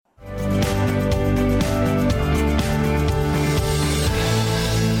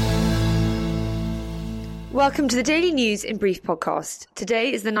Welcome to the Daily News in Brief podcast.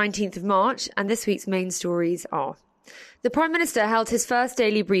 Today is the 19th of March and this week's main stories are: the Prime Minister held his first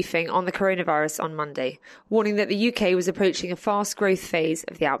daily briefing on the coronavirus on Monday, warning that the UK was approaching a fast growth phase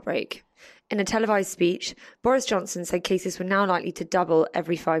of the outbreak. In a televised speech, Boris Johnson said cases were now likely to double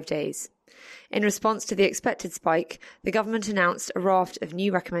every 5 days. In response to the expected spike, the government announced a raft of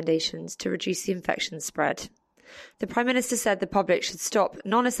new recommendations to reduce the infection spread. The Prime Minister said the public should stop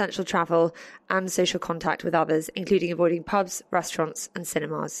non-essential travel and social contact with others, including avoiding pubs, restaurants and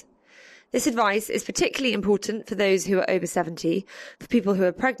cinemas. This advice is particularly important for those who are over 70, for people who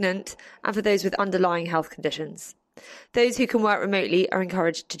are pregnant and for those with underlying health conditions. Those who can work remotely are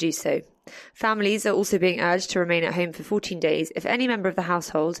encouraged to do so. Families are also being urged to remain at home for 14 days if any member of the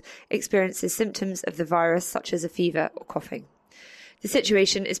household experiences symptoms of the virus such as a fever or coughing. The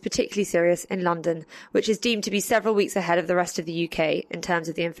situation is particularly serious in London, which is deemed to be several weeks ahead of the rest of the UK in terms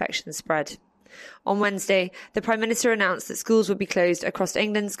of the infection spread. On Wednesday, the Prime Minister announced that schools will be closed across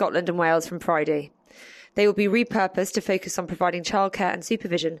England, Scotland and Wales from Friday. They will be repurposed to focus on providing childcare and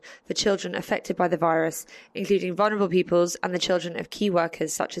supervision for children affected by the virus, including vulnerable pupils and the children of key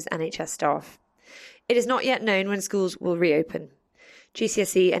workers such as NHS staff. It is not yet known when schools will reopen.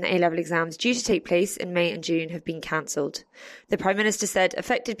 GCSE and A-level exams due to take place in May and June have been cancelled. The Prime Minister said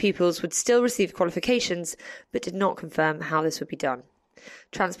affected pupils would still receive qualifications, but did not confirm how this would be done.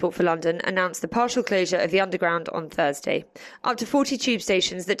 Transport for London announced the partial closure of the Underground on Thursday. Up to 40 tube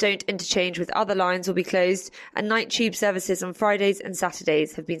stations that don't interchange with other lines will be closed, and night tube services on Fridays and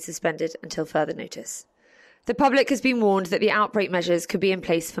Saturdays have been suspended until further notice. The public has been warned that the outbreak measures could be in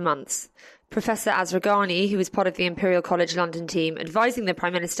place for months. Professor Azra Ghani, who was part of the Imperial College London team advising the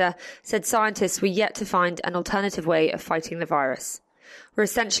Prime Minister, said scientists were yet to find an alternative way of fighting the virus. We're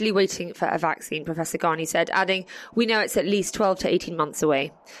essentially waiting for a vaccine, Professor Ghani said, adding, "We know it's at least 12 to 18 months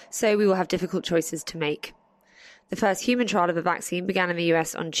away, so we will have difficult choices to make." The first human trial of a vaccine began in the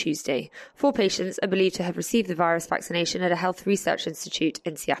US on Tuesday. 4 patients are believed to have received the virus vaccination at a health research institute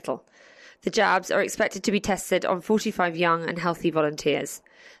in Seattle. The jabs are expected to be tested on 45 young and healthy volunteers.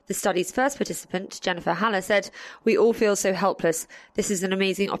 The study's first participant, Jennifer Haller, said, "We all feel so helpless. This is an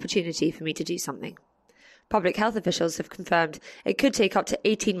amazing opportunity for me to do something." Public health officials have confirmed it could take up to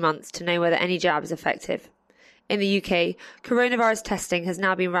 18 months to know whether any jab is effective. In the UK, coronavirus testing has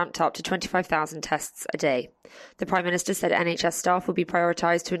now been ramped up to 25,000 tests a day. The Prime Minister said NHS staff will be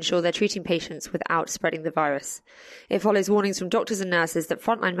prioritised to ensure they're treating patients without spreading the virus. It follows warnings from doctors and nurses that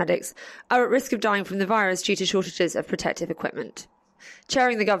frontline medics are at risk of dying from the virus due to shortages of protective equipment.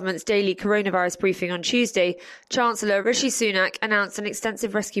 Chairing the government's daily coronavirus briefing on Tuesday, Chancellor Rishi Sunak announced an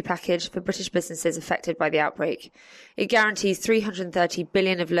extensive rescue package for British businesses affected by the outbreak. It guarantees $330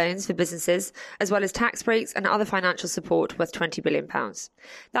 billion of loans for businesses, as well as tax breaks and other financial support worth £20 billion.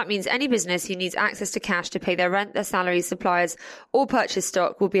 That means any business who needs access to cash to pay their rent, their salaries, suppliers, or purchase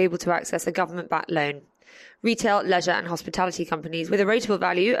stock will be able to access a government-backed loan. Retail, leisure and hospitality companies with a rateable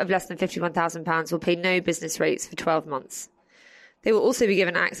value of less than £51,000 will pay no business rates for 12 months. They will also be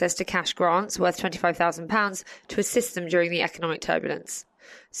given access to cash grants worth £25,000 to assist them during the economic turbulence.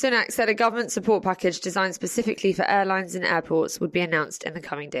 Sunak said a government support package designed specifically for airlines and airports would be announced in the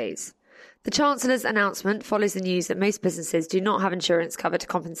coming days. The Chancellor's announcement follows the news that most businesses do not have insurance cover to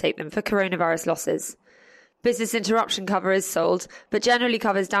compensate them for coronavirus losses. Business interruption cover is sold, but generally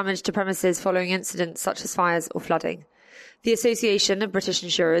covers damage to premises following incidents such as fires or flooding. The Association of British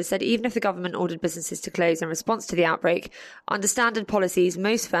Insurers said even if the government ordered businesses to close in response to the outbreak, under standard policies,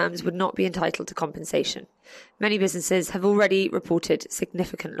 most firms would not be entitled to compensation. Many businesses have already reported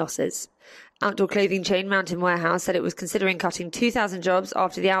significant losses. Outdoor clothing chain Mountain Warehouse said it was considering cutting 2,000 jobs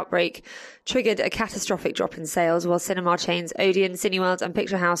after the outbreak triggered a catastrophic drop in sales, while cinema chains Odeon, Cineworld and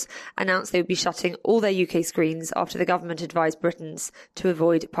Picture House announced they would be shutting all their UK screens after the government advised Britons to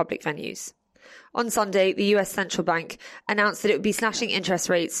avoid public venues. On Sunday, the US Central Bank announced that it would be slashing interest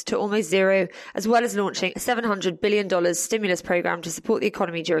rates to almost zero, as well as launching a $700 billion stimulus program to support the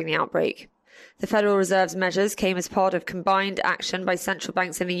economy during the outbreak. The Federal Reserve's measures came as part of combined action by central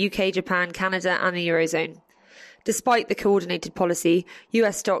banks in the UK, Japan, Canada and the Eurozone. Despite the coordinated policy,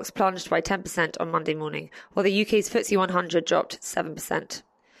 US stocks plunged by 10% on Monday morning, while the UK's FTSE 100 dropped 7%.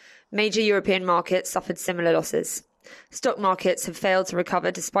 Major European markets suffered similar losses. Stock markets have failed to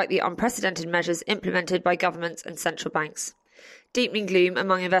recover despite the unprecedented measures implemented by governments and central banks. Deepening gloom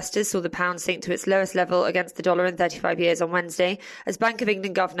among investors saw the pound sink to its lowest level against the dollar in 35 years on Wednesday, as Bank of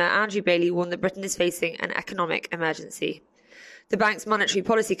England Governor Andrew Bailey warned that Britain is facing an economic emergency. The bank's Monetary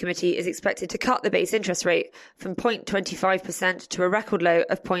Policy Committee is expected to cut the base interest rate from 0.25% to a record low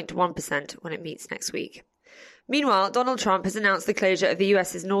of 0.1% when it meets next week. Meanwhile, Donald Trump has announced the closure of the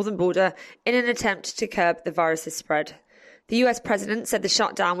US's northern border in an attempt to curb the virus's spread. The US president said the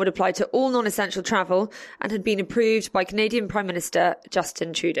shutdown would apply to all non-essential travel and had been approved by Canadian Prime Minister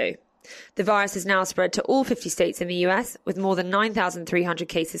Justin Trudeau. The virus has now spread to all 50 states in the US, with more than 9,300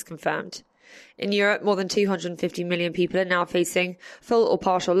 cases confirmed. In Europe, more than 250 million people are now facing full or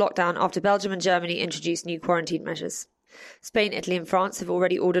partial lockdown after Belgium and Germany introduced new quarantine measures. Spain, Italy and France have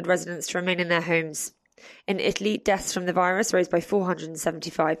already ordered residents to remain in their homes. In Italy, deaths from the virus rose by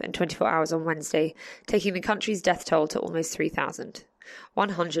 475 in 24 hours on Wednesday, taking the country's death toll to almost 3,000.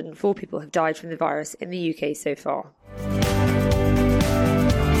 104 people have died from the virus in the UK so far.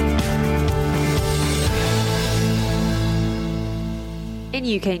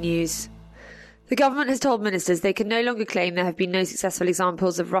 In UK news, the government has told ministers they can no longer claim there have been no successful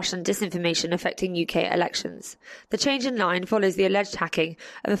examples of Russian disinformation affecting UK elections. The change in line follows the alleged hacking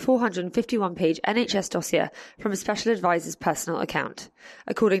of a 451-page NHS dossier from a special advisor's personal account.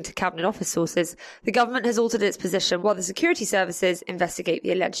 According to Cabinet Office sources, the government has altered its position while the security services investigate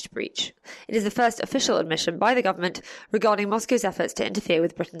the alleged breach. It is the first official admission by the government regarding Moscow's efforts to interfere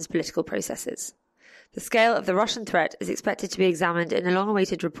with Britain's political processes. The scale of the Russian threat is expected to be examined in a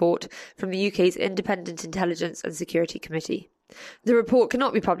long-awaited report from the UK's Independent Intelligence and Security Committee. The report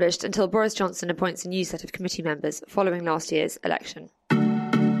cannot be published until Boris Johnson appoints a new set of committee members following last year's election.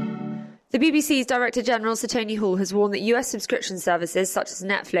 The BBC's Director General Sir Tony Hall has warned that US subscription services such as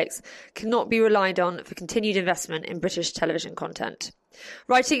Netflix cannot be relied on for continued investment in British television content.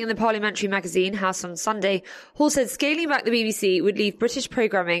 Writing in the parliamentary magazine House on Sunday, Hall said scaling back the BBC would leave British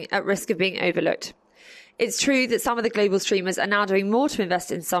programming at risk of being overlooked. It's true that some of the global streamers are now doing more to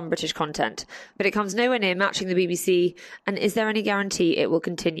invest in some British content, but it comes nowhere near matching the BBC, and is there any guarantee it will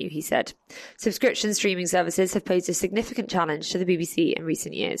continue, he said. Subscription streaming services have posed a significant challenge to the BBC in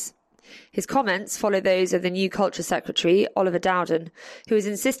recent years. His comments follow those of the new Culture Secretary, Oliver Dowden, who has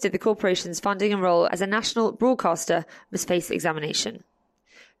insisted the corporation's funding and role as a national broadcaster must face examination.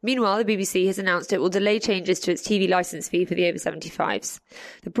 Meanwhile, the BBC has announced it will delay changes to its TV licence fee for the over-75s.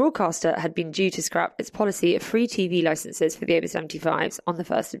 The broadcaster had been due to scrap its policy of free TV licences for the over-75s on the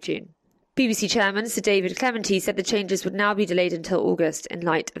 1st of June. BBC Chairman Sir David Clementi said the changes would now be delayed until August in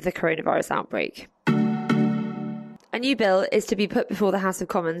light of the coronavirus outbreak. A new bill is to be put before the House of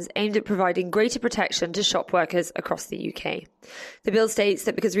Commons aimed at providing greater protection to shop workers across the UK. The bill states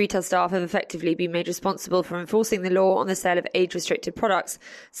that because retail staff have effectively been made responsible for enforcing the law on the sale of age-restricted products,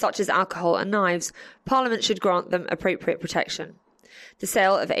 such as alcohol and knives, Parliament should grant them appropriate protection. The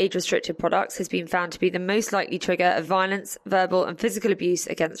sale of age-restricted products has been found to be the most likely trigger of violence, verbal and physical abuse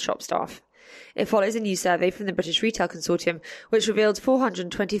against shop staff. It follows a new survey from the British Retail Consortium, which revealed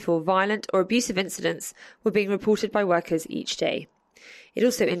 424 violent or abusive incidents were being reported by workers each day. It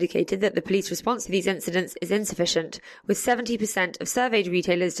also indicated that the police response to these incidents is insufficient, with 70% of surveyed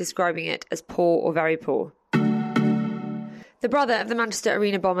retailers describing it as poor or very poor. The brother of the Manchester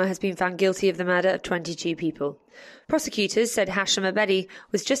Arena bomber has been found guilty of the murder of 22 people. Prosecutors said Hashim Abedi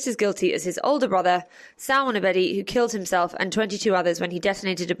was just as guilty as his older brother, Salman Abedi, who killed himself and 22 others when he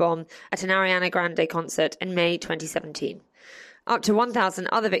detonated a bomb at an Ariana Grande concert in May 2017. Up to 1,000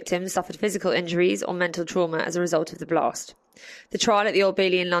 other victims suffered physical injuries or mental trauma as a result of the blast. The trial at the Old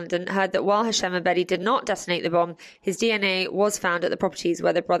Bailey in London heard that while Hashim Abedi did not detonate the bomb, his DNA was found at the properties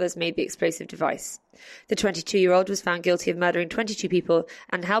where the brothers made the explosive device. The 22-year-old was found guilty of murdering 22 people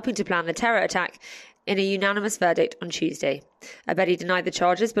and helping to plan the terror attack in a unanimous verdict on Tuesday. Abedi denied the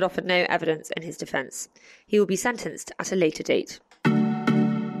charges but offered no evidence in his defence. He will be sentenced at a later date.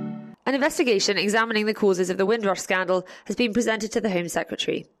 An investigation examining the causes of the Windrush scandal has been presented to the Home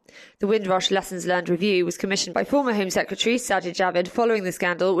Secretary. The Windrush Lessons Learned review was commissioned by former Home Secretary Sajid Javid following the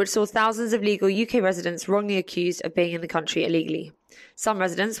scandal, which saw thousands of legal UK residents wrongly accused of being in the country illegally. Some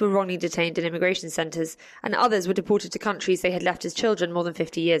residents were wrongly detained in immigration centres, and others were deported to countries they had left as children more than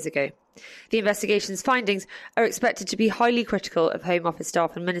 50 years ago. The investigation's findings are expected to be highly critical of Home Office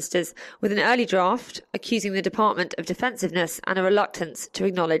staff and ministers, with an early draft accusing the Department of defensiveness and a reluctance to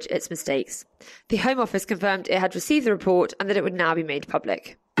acknowledge its mistakes. The Home Office confirmed it had received the report and that it would now be made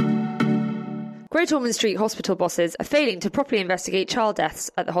public. Great Ormond Street hospital bosses are failing to properly investigate child deaths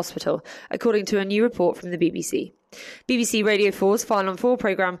at the hospital, according to a new report from the BBC. BBC Radio 4's File on 4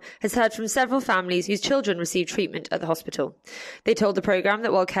 programme has heard from several families whose children received treatment at the hospital. They told the programme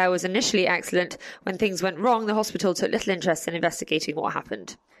that while care was initially excellent, when things went wrong, the hospital took little interest in investigating what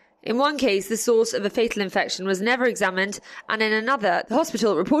happened. In one case, the source of a fatal infection was never examined, and in another, the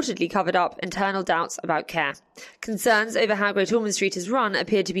hospital reportedly covered up internal doubts about care. Concerns over how Great Ormond Street is run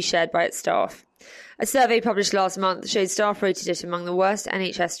appeared to be shared by its staff. A survey published last month showed staff rated it among the worst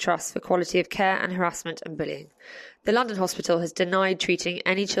NHS trusts for quality of care and harassment and bullying. The London hospital has denied treating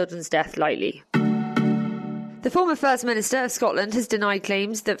any children's death lightly. The former First Minister of Scotland has denied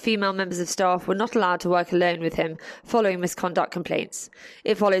claims that female members of staff were not allowed to work alone with him following misconduct complaints.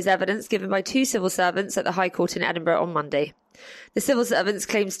 It follows evidence given by two civil servants at the High Court in Edinburgh on Monday. The civil servants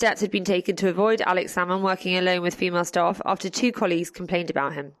claimed steps had been taken to avoid Alex Salmon working alone with female staff after two colleagues complained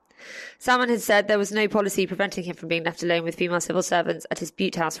about him. Salmon had said there was no policy preventing him from being left alone with female civil servants at his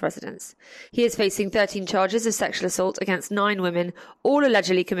Bute House residence. He is facing 13 charges of sexual assault against 9 women, all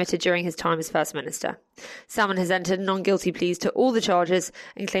allegedly committed during his time as First Minister. Salmon has entered non-guilty pleas to all the charges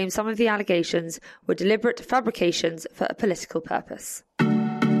and claimed some of the allegations were deliberate fabrications for a political purpose.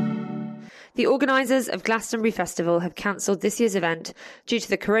 The organisers of Glastonbury Festival have cancelled this year's event due to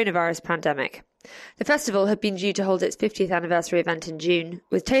the coronavirus pandemic. The festival had been due to hold its 50th anniversary event in June,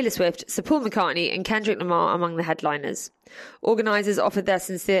 with Taylor Swift, Sir Paul McCartney and Kendrick Lamar among the headliners. Organisers offered their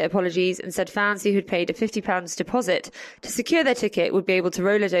sincere apologies and said fans who had paid a £50 deposit to secure their ticket would be able to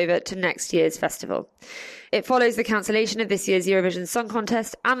roll it over to next year's festival. It follows the cancellation of this year's Eurovision Song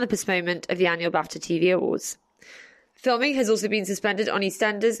Contest and the postponement of the annual BAFTA TV Awards. Filming has also been suspended on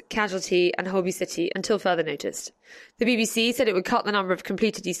EastEnders, Casualty and Holby City until further notice. The BBC said it would cut the number of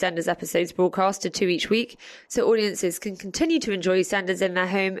completed EastEnders episodes broadcast to 2 each week, so audiences can continue to enjoy EastEnders in their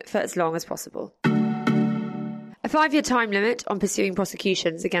home for as long as possible. A 5-year time limit on pursuing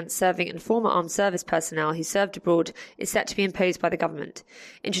prosecutions against serving and former armed service personnel who served abroad is set to be imposed by the government.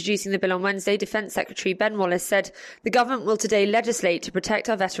 Introducing the bill on Wednesday, Defence Secretary Ben Wallace said, "The government will today legislate to protect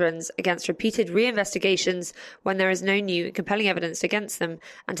our veterans against repeated reinvestigations when there is no new and compelling evidence against them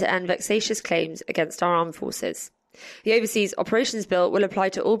and to end vexatious claims against our armed forces." The Overseas Operations Bill will apply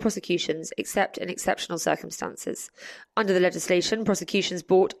to all prosecutions except in exceptional circumstances. Under the legislation, prosecutions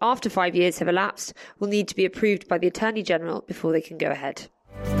brought after 5 years have elapsed will need to be approved by the Attorney General before they can go ahead.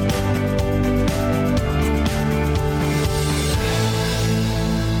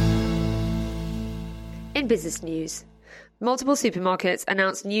 In business news, multiple supermarkets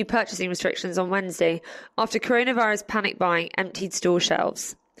announced new purchasing restrictions on Wednesday after coronavirus panic buying emptied store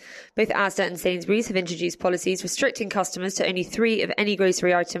shelves. Both Asda and Sainsbury's have introduced policies restricting customers to only 3 of any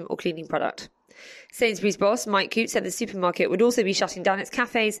grocery item or cleaning product. Sainsbury's boss, Mike Coote, said the supermarket would also be shutting down its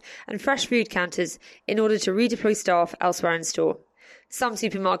cafes and fresh food counters in order to redeploy staff elsewhere in store. Some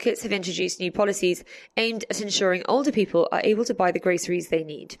supermarkets have introduced new policies aimed at ensuring older people are able to buy the groceries they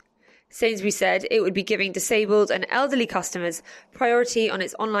need. Sainsbury's said it would be giving disabled and elderly customers priority on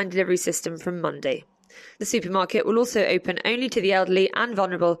its online delivery system from Monday. The supermarket will also open only to the elderly and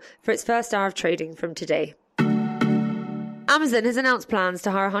vulnerable for its first hour of trading from today. Amazon has announced plans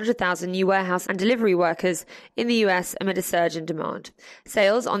to hire 100,000 new warehouse and delivery workers in the US amid a surge in demand.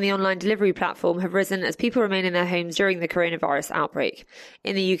 Sales on the online delivery platform have risen as people remain in their homes during the coronavirus outbreak.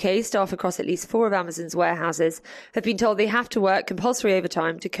 In the UK, staff across at least 4 of Amazon's warehouses have been told they have to work compulsory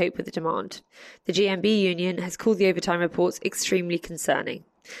overtime to cope with the demand. The GMB union has called the overtime reports extremely concerning.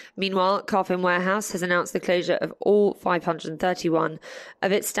 Meanwhile, Carphone Warehouse has announced the closure of all 531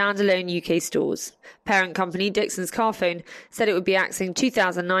 of its standalone UK stores. Parent company Dixons Carphone said it would be axing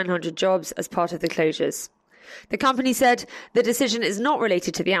 2,900 jobs as part of the closures. The company said the decision is not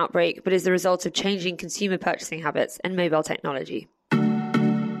related to the outbreak, but is the result of changing consumer purchasing habits and mobile technology.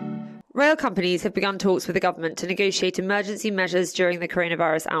 Rail companies have begun talks with the government to negotiate emergency measures during the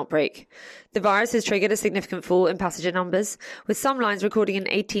coronavirus outbreak. The virus has triggered a significant fall in passenger numbers, with some lines recording an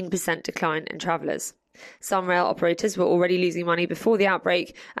 18% decline in travellers. Some rail operators were already losing money before the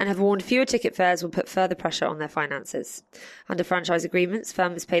outbreak and have warned fewer ticket fares will put further pressure on their finances. Under franchise agreements,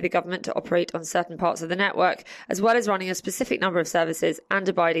 firms pay the government to operate on certain parts of the network, as well as running a specific number of services and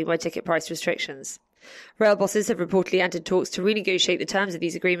abiding by ticket price restrictions. Rail bosses have reportedly entered talks to renegotiate the terms of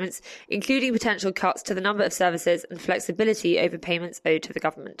these agreements, including potential cuts to the number of services and flexibility over payments owed to the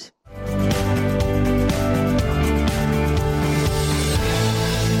government.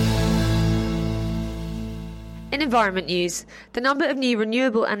 In environment news, the number of new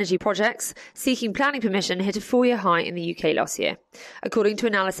renewable energy projects seeking planning permission hit a 4-year high in the UK last year. According to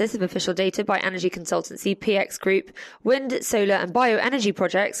analysis of official data by energy consultancy PX Group, wind, solar and bioenergy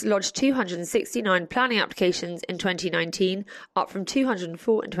projects lodged 269 planning applications in 2019, up from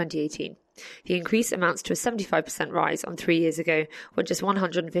 204 in 2018. The increase amounts to a 75% rise on 3 years ago, when just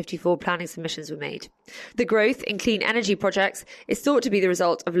 154 planning submissions were made. The growth in clean energy projects is thought to be the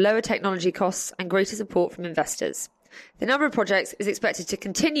result of lower technology costs and greater support from investors. The number of projects is expected to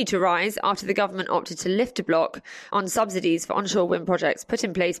continue to rise after the government opted to lift a block on subsidies for onshore wind projects put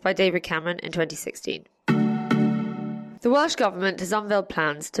in place by David Cameron in 2016. The Welsh Government has unveiled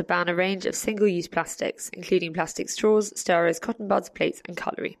plans to ban a range of single-use plastics, including plastic straws, stirrers, cotton buds, plates and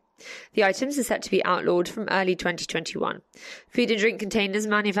cutlery. The items are set to be outlawed from early 2021. Food and drink containers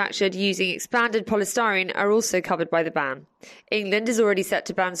manufactured using expanded polystyrene are also covered by the ban. England is already set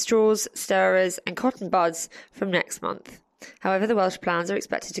to ban straws, stirrers and cotton buds from next month. However, the Welsh plans are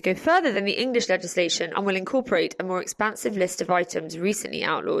expected to go further than the English legislation and will incorporate a more expansive list of items recently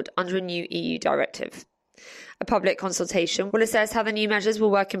outlawed under a new EU directive. A public consultation will assess how the new measures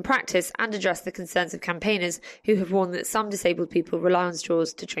will work in practice and address the concerns of campaigners who have warned that some disabled people rely on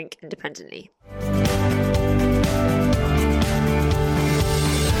straws to drink independently.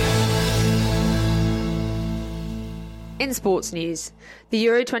 In sports news, the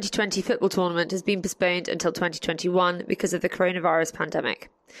Euro 2020 football tournament has been postponed until 2021 because of the coronavirus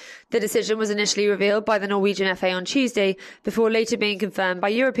pandemic. The decision was initially revealed by the Norwegian FA on Tuesday before later being confirmed by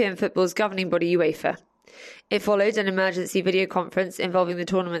European football's governing body UEFA. It followed an emergency video conference involving the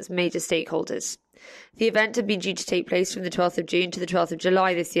tournament's major stakeholders. The event had been due to take place from the 12th of June to the 12th of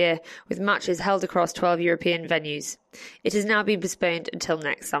July this year, with matches held across 12 European venues. It has now been postponed until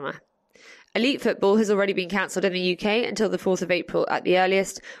next summer. Elite football has already been cancelled in the UK until the 4th of April at the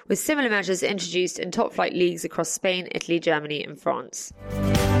earliest, with similar measures introduced in top-flight leagues across Spain, Italy, Germany and France.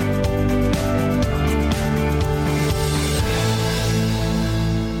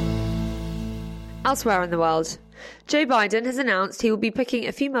 Elsewhere in the world, Joe Biden has announced he will be picking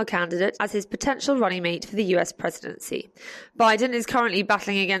a female candidate as his potential running mate for the US presidency. Biden is currently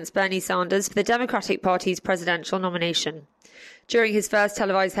battling against Bernie Sanders for the Democratic Party's presidential nomination. During his first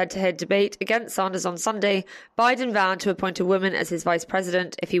televised head-to-head debate against Sanders on Sunday, Biden vowed to appoint a woman as his vice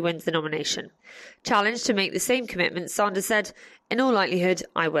president if he wins the nomination. Challenged to make the same commitment, Sanders said, "In all likelihood,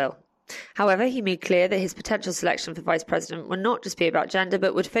 I will." However, he made clear that his potential selection for vice president would not just be about gender,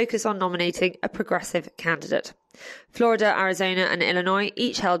 but would focus on nominating a progressive candidate. Florida, Arizona and Illinois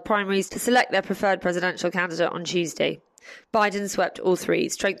each held primaries to select their preferred presidential candidate on Tuesday. Biden swept all three,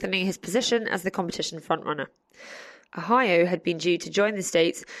 strengthening his position as the competition frontrunner. Ohio had been due to join the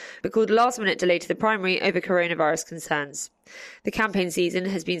states, but called a last-minute delay to the primary over coronavirus concerns. The campaign season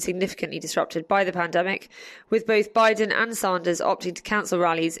has been significantly disrupted by the pandemic, with both Biden and Sanders opting to cancel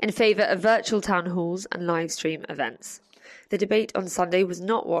rallies in favour of virtual town halls and live stream events. The debate on Sunday was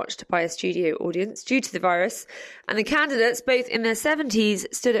not watched by a studio audience due to the virus, and the candidates, both in their 70s,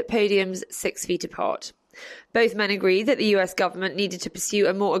 stood at podiums 6 feet apart. Both men agreed that the US government needed to pursue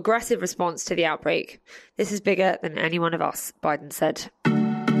a more aggressive response to the outbreak. "This is bigger than any one of us," Biden said.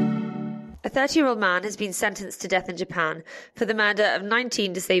 A 30-year-old man has been sentenced to death in Japan for the murder of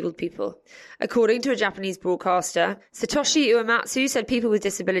 19 disabled people. According to a Japanese broadcaster, Satoshi Uematsu said people with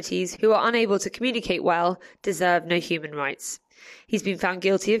disabilities who are unable to communicate well deserve no human rights. He's been found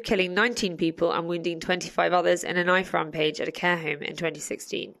guilty of killing 19 people and wounding 25 others in a knife rampage at a care home in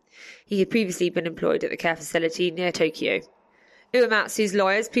 2016. He had previously been employed at the care facility near Tokyo. Uematsu's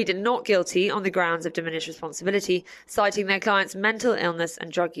lawyers pleaded not guilty on the grounds of diminished responsibility, citing their client's mental illness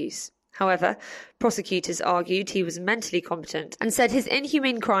and drug use. However, prosecutors argued he was mentally competent and said his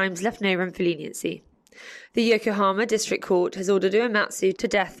inhumane crimes left no room for leniency. The Yokohama District Court has ordered Uematsu to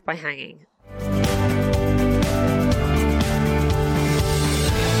death by hanging.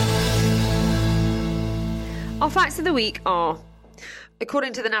 Our facts of the week are: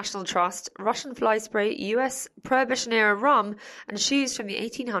 according to the National Trust, Russian fly spray, US Prohibition-era rum and shoes from the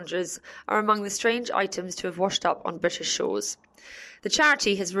 1800s are among the strange items to have washed up on British shores. The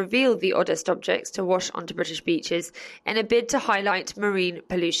charity has revealed the oddest objects to wash onto British beaches in a bid to highlight marine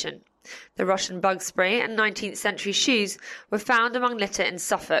pollution. The Russian bug spray and 19th century shoes were found among litter in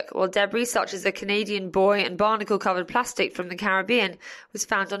Suffolk, while debris such as a Canadian buoy and barnacle-covered plastic from the Caribbean was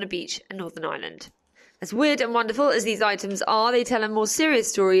found on a beach in Northern Ireland. As weird and wonderful as these items are, they tell a more serious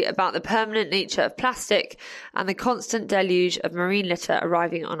story about the permanent nature of plastic and the constant deluge of marine litter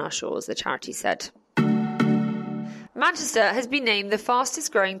arriving on our shores, the charity said. Manchester has been named the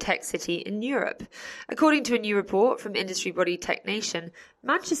fastest growing tech city in Europe. According to a new report from industry body TechNation,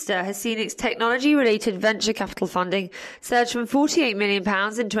 Manchester has seen its technology-related venture capital funding surge from £48 million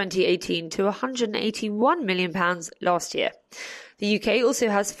in 2018 to £181 million last year. The UK also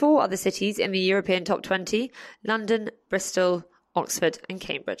has 4 other cities in the European top 20: London, Bristol, Oxford and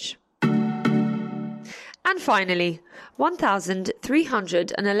Cambridge. And finally,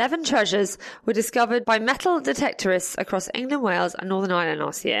 1,311 treasures were discovered by metal detectorists across England, Wales and Northern Ireland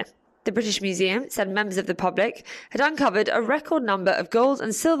last year. The British Museum said members of the public had uncovered a record number of gold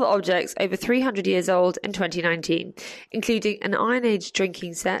and silver objects over 300 years old in 2019, including an Iron Age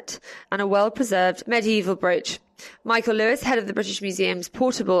drinking set and a well-preserved medieval brooch. Michael Lewis, head of the British Museum's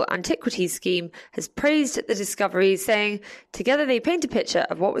Portable Antiquities Scheme, has praised the discoveries, saying, "Together they paint a picture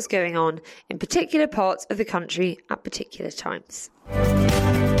of what was going on in particular parts of the country at particular times."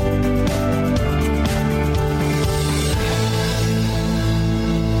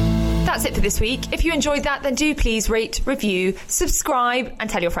 That's it for this week. If you enjoyed that, then do please rate, review, subscribe and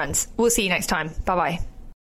tell your friends. We'll see you next time. Bye-bye.